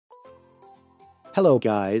Hello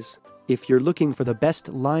guys. If you're looking for the best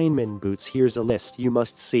lineman boots, here's a list you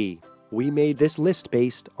must see. We made this list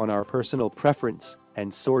based on our personal preference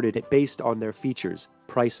and sorted it based on their features,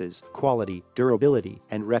 prices, quality, durability,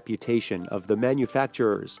 and reputation of the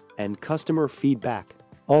manufacturers, and customer feedback.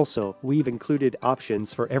 Also, we've included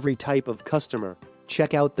options for every type of customer.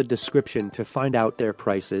 Check out the description to find out their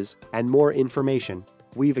prices and more information.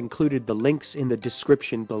 We've included the links in the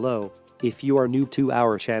description below. If you are new to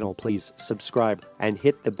our channel, please subscribe and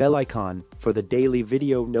hit the bell icon for the daily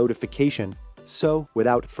video notification. So,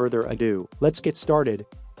 without further ado, let's get started.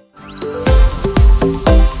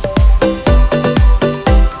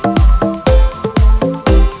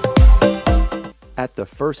 At the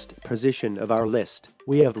first position of our list,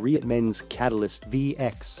 we have Ariat Men's Catalyst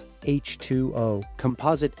VX H2O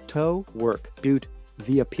Composite Toe Work Boot.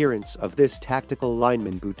 The appearance of this tactical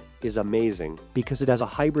lineman boot is amazing because it has a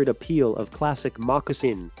hybrid appeal of classic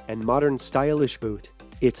moccasin and modern stylish boot.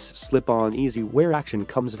 Its slip-on easy wear action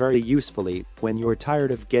comes very usefully when you're tired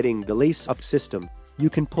of getting the lace-up system. You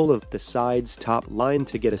can pull up the side's top line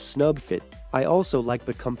to get a snug fit. I also like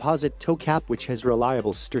the composite toe cap, which has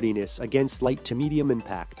reliable sturdiness against light to medium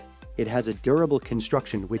impact. It has a durable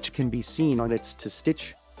construction which can be seen on its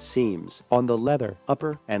to-stitch seams on the leather,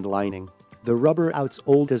 upper, and lining. The rubber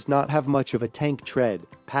outsole does not have much of a tank tread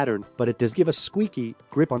pattern, but it does give a squeaky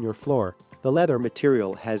grip on your floor. The leather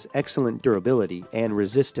material has excellent durability and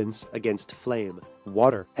resistance against flame,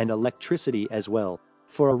 water, and electricity as well.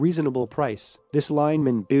 For a reasonable price, this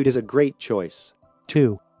lineman boot is a great choice.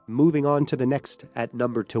 2. Moving on to the next at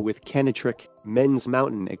number 2 with Kenetrek Men's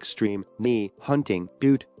Mountain Extreme Knee Hunting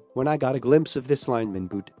Boot. When I got a glimpse of this lineman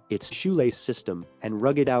boot, its shoelace system and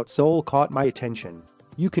rugged outsole caught my attention.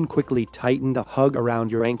 You can quickly tighten the hug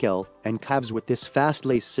around your ankle and calves with this fast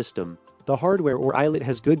lace system. The hardware or eyelet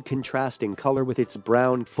has good contrasting color with its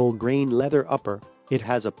brown full-grain leather upper. It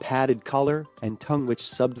has a padded collar and tongue which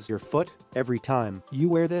subs your foot every time you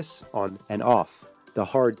wear this on and off. The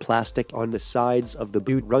hard plastic on the sides of the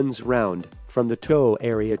boot runs round from the toe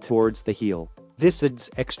area towards the heel. This adds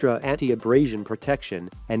extra anti-abrasion protection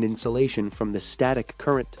and insulation from the static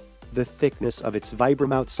current. The thickness of its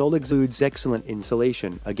Vibram outsole exudes excellent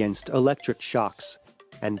insulation against electric shocks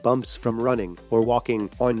and bumps from running or walking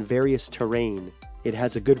on various terrain. It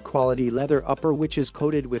has a good quality leather upper which is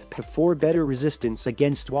coated with PE for better resistance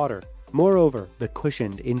against water. Moreover, the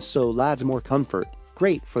cushioned insole adds more comfort,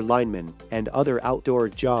 great for linemen and other outdoor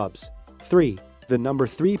jobs. 3. The number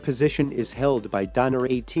 3 position is held by Diner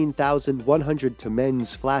 18100 to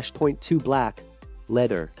Men's Flashpoint 2 Black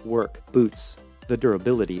Leather Work Boots. The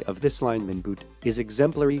durability of this lineman boot is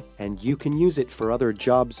exemplary, and you can use it for other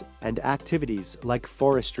jobs and activities like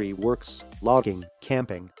forestry works, logging,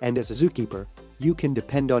 camping, and as a zookeeper. You can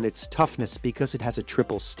depend on its toughness because it has a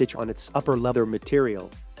triple stitch on its upper leather material.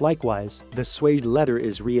 Likewise, the suede leather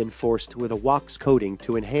is reinforced with a wax coating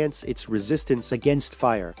to enhance its resistance against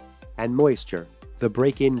fire and moisture. The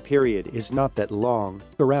break-in period is not that long,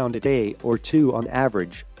 around a day or two on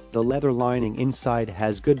average. The leather lining inside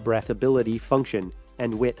has good breathability function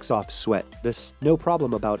and wicks off sweat. Thus, no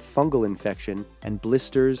problem about fungal infection and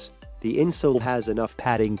blisters. The insole has enough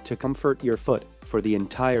padding to comfort your foot for the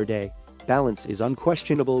entire day. Balance is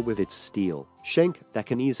unquestionable with its steel shank that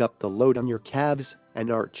can ease up the load on your calves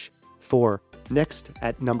and arch. 4. Next,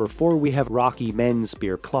 at number 4 we have Rocky Men's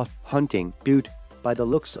Bearclaw Hunting Boot. By the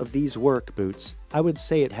looks of these work boots, I would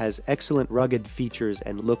say it has excellent rugged features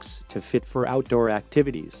and looks to fit for outdoor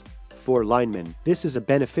activities. For linemen, this is a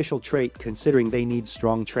beneficial trait considering they need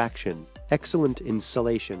strong traction, excellent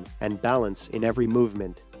insulation, and balance in every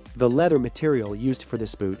movement. The leather material used for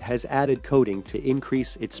this boot has added coating to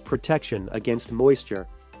increase its protection against moisture,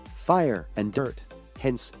 fire, and dirt.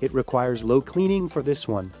 Hence, it requires low cleaning for this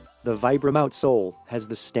one. The Vibram outsole has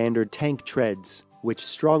the standard tank treads, which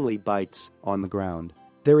strongly bites on the ground.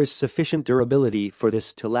 There is sufficient durability for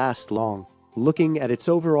this to last long. Looking at its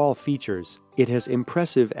overall features, it has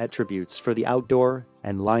impressive attributes for the outdoor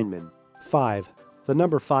and lineman. 5. The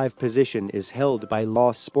number 5 position is held by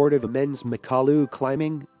Sportiva Men's Makalu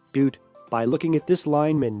Climbing Boot. By looking at this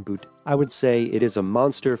lineman boot, I would say it is a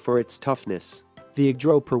monster for its toughness. The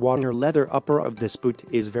Agro-per-water leather upper of this boot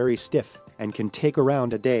is very stiff and can take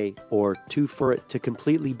around a day or two for it to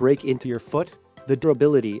completely break into your foot. The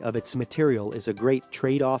durability of its material is a great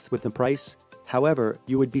trade-off with the price. However,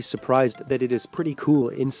 you would be surprised that it is pretty cool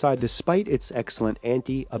inside despite its excellent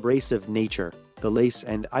anti-abrasive nature. The lace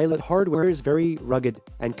and eyelet hardware is very rugged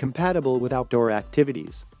and compatible with outdoor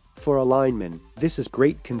activities. For a lineman, this is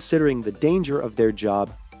great considering the danger of their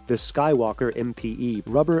job. The Skywalker MPE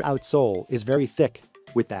rubber outsole is very thick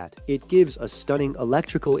With that, it gives a stunning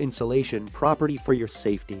electrical insulation property for your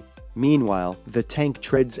safety. Meanwhile, the tank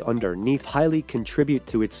treads underneath highly contribute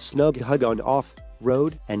to its snug hug on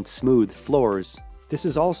off-road and smooth floors. This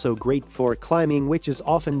is also great for climbing, which is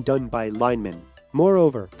often done by linemen.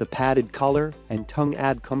 Moreover, the padded collar and tongue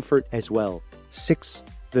add comfort as well. 6.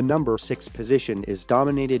 The number 6 position is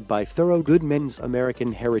dominated by Thorogood Men's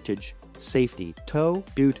American Heritage Safety Toe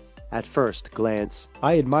Boot. At first glance,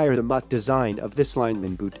 I admire the matte design of this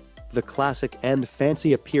lineman boot. The classic and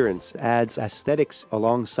fancy appearance adds aesthetics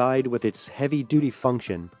alongside with its heavy-duty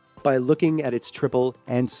function. By looking at its triple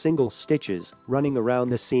and single stitches running around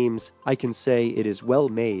the seams, I can say it is well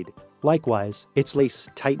made. Likewise, its lace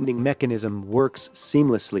tightening mechanism works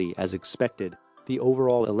seamlessly as expected. The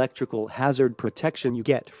overall electrical hazard protection you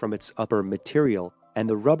get from its upper material and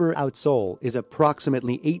the rubber outsole is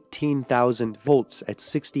approximately 18,000 volts at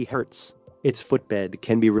 60 Hz. Its footbed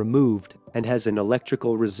can be removed and has an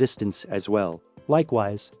electrical resistance as well.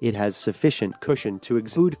 Likewise, it has sufficient cushion to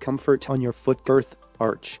exude comfort on your foot girth,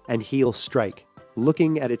 arch, and heel strike.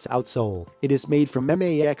 Looking at its outsole, it is made from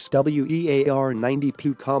MAXWEAR 90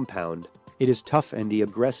 compound. It is tough and the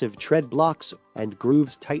aggressive tread blocks and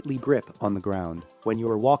grooves tightly grip on the ground when you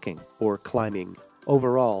are walking or climbing.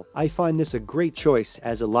 Overall, I find this a great choice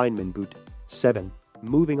as a lineman boot. 7.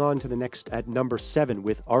 Moving on to the next at number 7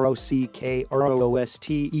 with ROCKROOSTER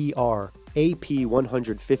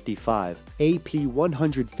AP155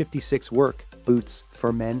 AP156 Work Boots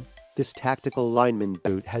for Men. This tactical lineman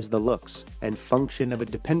boot has the looks and function of a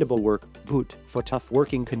dependable work boot for tough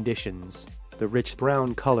working conditions. The rich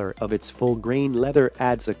brown color of its full-grain leather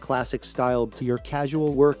adds a classic style to your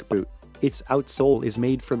casual work boot. Its outsole is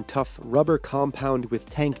made from tough rubber compound with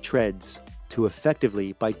tank treads to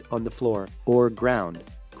effectively bite on the floor or ground.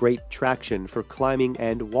 Great traction for climbing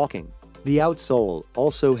and walking. The outsole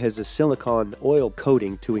also has a silicone oil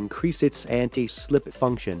coating to increase its anti-slip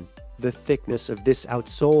function. The thickness of this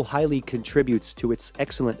outsole highly contributes to its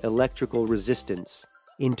excellent electrical resistance.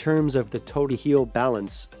 In terms of the toe-to-heel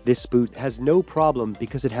balance, this boot has no problem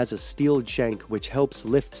because it has a steel shank which helps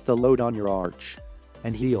lifts the load on your arch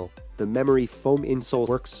and heel. The memory foam insole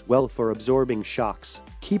works well for absorbing shocks,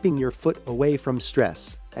 keeping your foot away from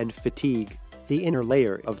stress and fatigue. The inner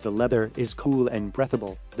layer of the leather is cool and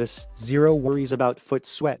breathable, thus zero worries about foot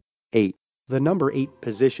sweat. 8. The number 8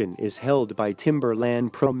 position is held by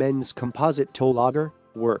Timberland PRO Men's composite toe logger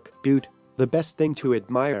work boot. The best thing to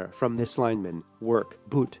admire from this lineman work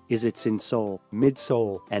boot is its insole,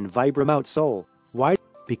 midsole, and Vibram outsole. Why?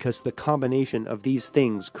 Because the combination of these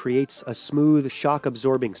things creates a smooth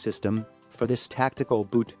shock-absorbing system. For this tactical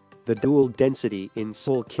boot, the dual-density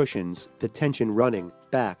insole cushions the tension running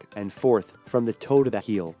back and forth from the toe to the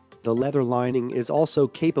heel. The leather lining is also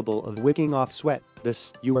capable of wicking off sweat,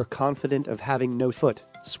 thus you are confident of having no foot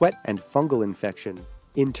sweat and fungal infection.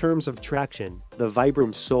 In terms of traction, the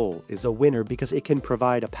Vibram sole is a winner because it can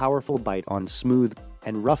provide a powerful bite on smooth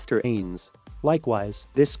and rough terrains. Likewise,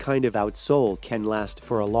 this kind of outsole can last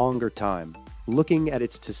for a longer time. Looking at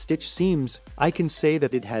its to-stitch seams, I can say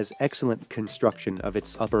that it has excellent construction of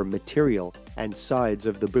its upper material and sides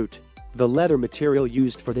of the boot. The leather material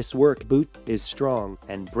used for this work boot is strong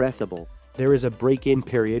and breathable. There is a break-in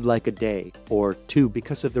period like a day or two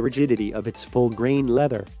because of the rigidity of its full-grain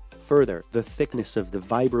leather. Further, the thickness of the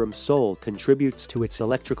Vibram sole contributes to its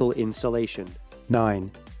electrical insulation.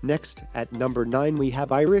 9. Next, at number 9 we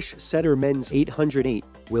have Irish Setter Men's 808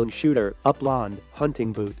 Will Shooter Upland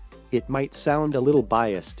Hunting Boot. It might sound a little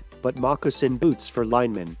biased, but moccasin boots for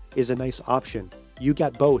linemen is a nice option. You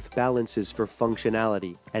get both balances for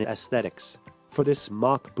functionality and aesthetics. For this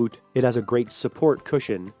mock boot, it has a great support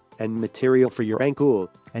cushion and material for your ankle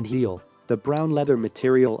and heel. The brown leather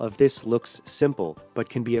material of this looks simple, but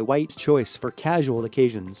can be a wise choice for casual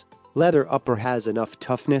occasions. Leather upper has enough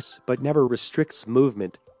toughness but never restricts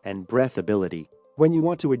movement and breathability. When you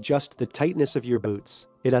want to adjust the tightness of your boots,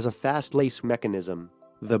 it has a fast lace mechanism.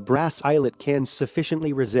 The brass eyelet can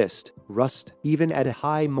sufficiently resist rust even at a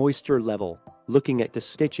high moisture level. Looking at the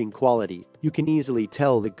stitching quality, you can easily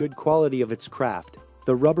tell the good quality of its craft.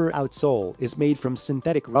 The rubber outsole is made from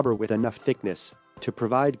synthetic rubber with enough thickness to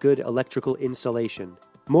provide good electrical insulation.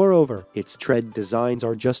 Moreover, its tread designs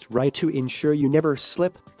are just right to ensure you never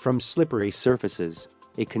slip from slippery surfaces.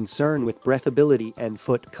 A concern with breathability and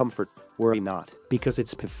foot comfort? Worry not, because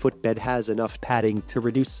its footbed has enough padding to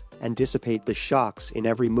reduce and dissipate the shocks in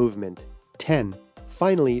every movement. 10.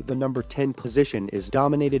 Finally, the number 10 position is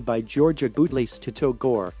dominated by Georgia Bootlace to Toe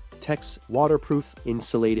Gore-Tex waterproof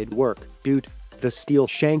insulated work boot. The steel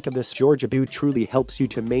shank of this Georgia boot truly helps you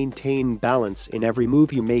to maintain balance in every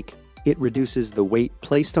move you make. It reduces the weight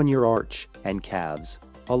placed on your arch and calves.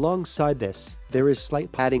 Alongside this, there is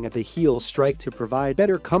slight padding at the heel strike to provide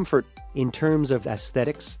better comfort. In terms of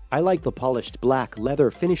aesthetics, I like the polished black leather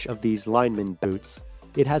finish of these Lineman boots.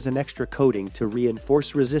 It has an extra coating to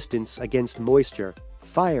reinforce resistance against moisture,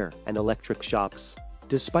 fire, and electric shocks.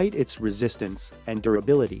 Despite its resistance and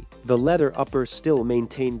durability, the leather uppers still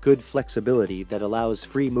maintain good flexibility that allows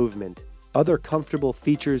free movement. Other comfortable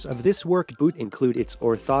features of this work boot include its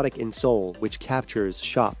orthotic insole, which captures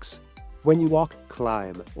shocks when you walk,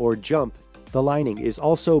 climb, or jump. The lining is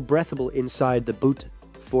also breathable inside the boot.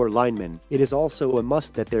 For linemen, it is also a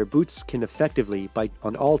must that their boots can effectively bite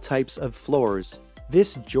on all types of floors.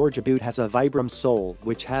 This Georgia boot has a Vibram sole,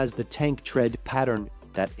 which has the tank tread pattern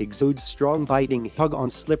that exudes strong biting hug on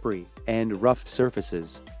slippery and rough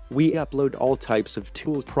surfaces. We upload all types of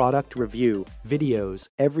tool product review videos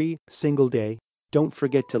every single day. Don't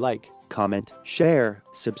forget to like, comment, share,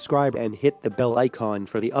 subscribe, and hit the bell icon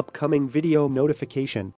for the upcoming video notification.